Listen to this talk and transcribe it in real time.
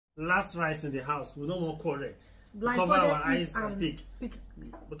last rice in the house. We don't want quarrel. Cover our eyes and pick.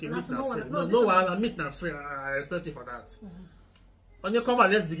 Okay, meat na free. No, meat na free. I respect you for that. On your cover,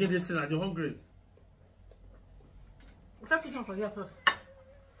 let's begin this thing. Are you hungry?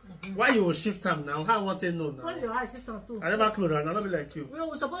 Why you shift time now? How I want to know now? Close your eyes, shift time too. I never close. I never be like you.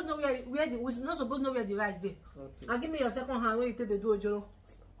 We're supposed to know we're not supposed to know where the rice is. Okay. And give me your second hand when you take the do Ojoro.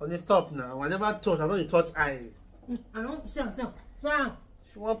 On the stop now. I never touch. I don't touch eye. I don't see.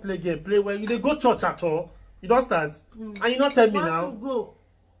 She won't play game. Play when you dey go church at all. You don't start. And you not tell me now. Go.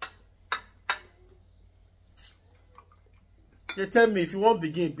 They tell me if you want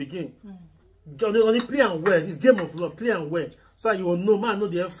begin. Only play and well. It's game of love. Play and well. So you will know, man, know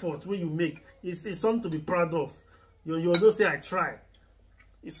the effort when you make. It's something to be proud of. You will not say I try.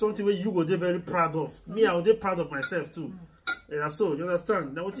 It's something where you will be very proud of. Me, I will be proud of myself too. Yeah, so you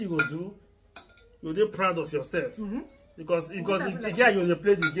understand. Now what you will do? You will be proud of yourself. Because yeah, you will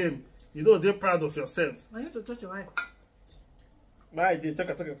play the game. You know they're proud of yourself. I need to touch your eye. My idea,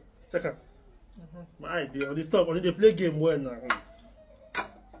 check her. My idea. On the stop, only they play game well now.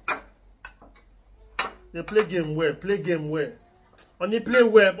 They play game well. Only play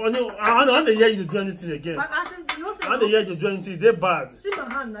well. I don't hear you do anything again. I don't hear you do anything. They're bad. See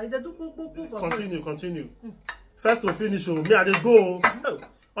my hand now. They do for Continue. First to finish, me I just go.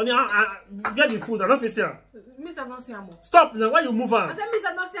 Only get the food. I don't feel here. Miss, I don't see her. Stop now. Why you move on? I said, Miss,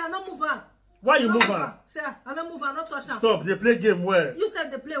 I don't see her. Don't move her. Why you move on? Sir, I don't move her. Not touch her. Stop. They play game well. You said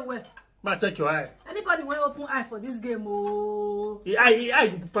they play well. Ma, check your eye. Anybody will open eye for this game? Oh.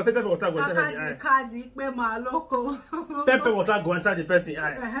 Eye. Pepper water go enter the eye. Pepper water go enter the person's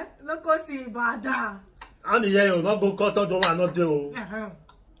eye. Loco see bada. And the you not go cut out the one not do. I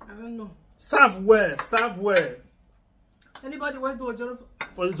don't know. Serve well. Anybody want to do Ojoro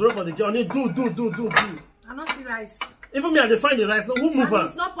for the Ojoro for the girl? Only do. I don't see rice. Even me, I define the rice. No, who move her?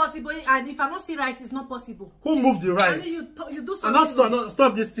 It's not possible. And if I don't see rice, it's not possible. Who moved the rice? Only you do something. I'm not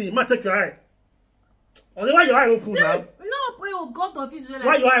stop this thing. Ma, check your eye. Only why your eye open now? No, God of Israel.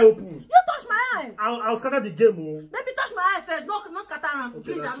 Why your eye open? You touch my eye. I'll scatter the game. Oh. Let me touch my eye first. No scatter am.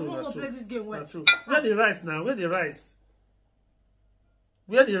 Okay, please, I'm not going to play this game well. That's true. Where the rice now? Where the rice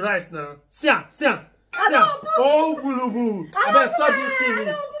now? See. Oh, boo. I better stop this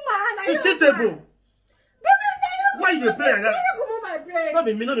thing. Sit table. Why you play like that? Not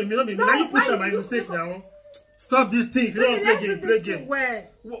be me. Now you push on my mistake now. Stop this thing. If you don't play game. Why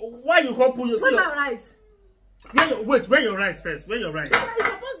you can't pull yourself? Where my rice? Where your rice first? Where your rice? It's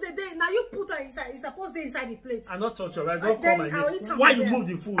supposed to be now. You put her inside. It's supposed to be inside the plate. I'm not touch your rice. Don't come my name. Why you move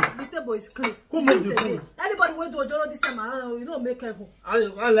the food? The table is clean. Who moved the food? Anybody went to Ojoro this time? You don't make careful. I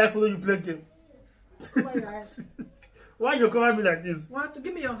like follow you play game. Why you cover me like this? Want to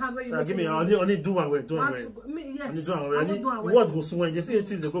give me your hand where you give me only do one way. Yes. Word go swing. They say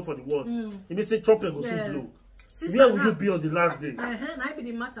it is they go for the word. If they say chop and go soon blow. Where will you be on the last day? I be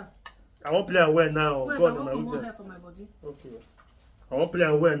the matter. I won't play well now. Wait, God, I want more hair for my body. Okay. I won't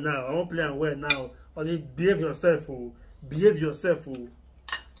play well now. Only behave yourself. Behave yourself.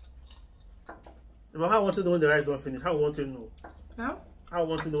 But how I want to know when the rice don't finish? How I want to know? How? How I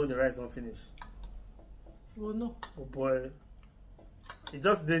want to know when the rice don't finish? Oh no. Oh boy. It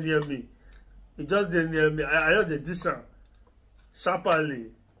just didn't near me. I just the dish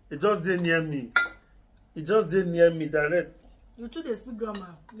sharply. It just didn't near me. Direct. You too they speak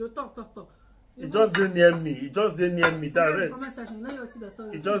grammar. You talk. It just didn't near me. Direct. It just didn't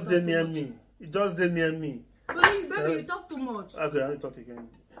near me. Baby, you talk too much. Okay, I'll talk again.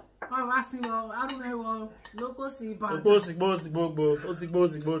 I'm asking you, I don't know. Local see bad. Oh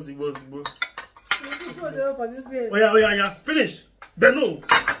yeah. Finish. Beno.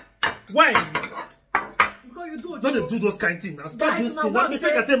 Why? Because you do. Don't do those kind of things. Now stop this thing. Now make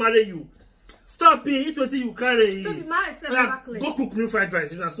I marry you. Stop it. Eat what you carry. Baby, my eyes never clear. Go cook new fried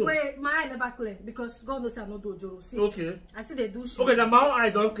rice. So. Wait, my eye never clear because God knows I not do Ojoro. See? Okay. I see they do shit. Okay, now my own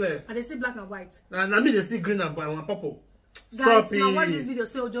eye don't clear. And they see black and white. Now me they see green and purple. Guys, Stop it. now watch this video.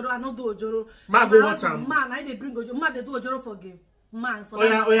 Say Ojoro, I not do Ojoro. Ma go watch am. Man, I they bring Ojoro. Man, they do Ojoro for game. Man, for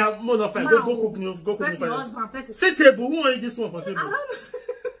oh yeah, more no fine. Go cook new. Person. Say table. Who want this one for table?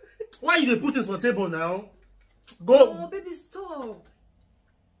 Why you dey put this for table now? Go. Oh, baby, stop.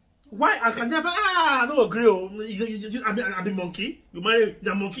 Why I can never I don't agree. I be monkey. You marry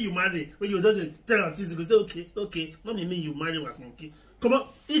the monkey you marry. When you just tell her things, you go say okay. Not me you marry was monkey. Come on,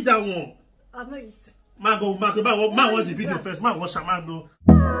 eat that one. I know it. Man wants the video first. Man watch a man though.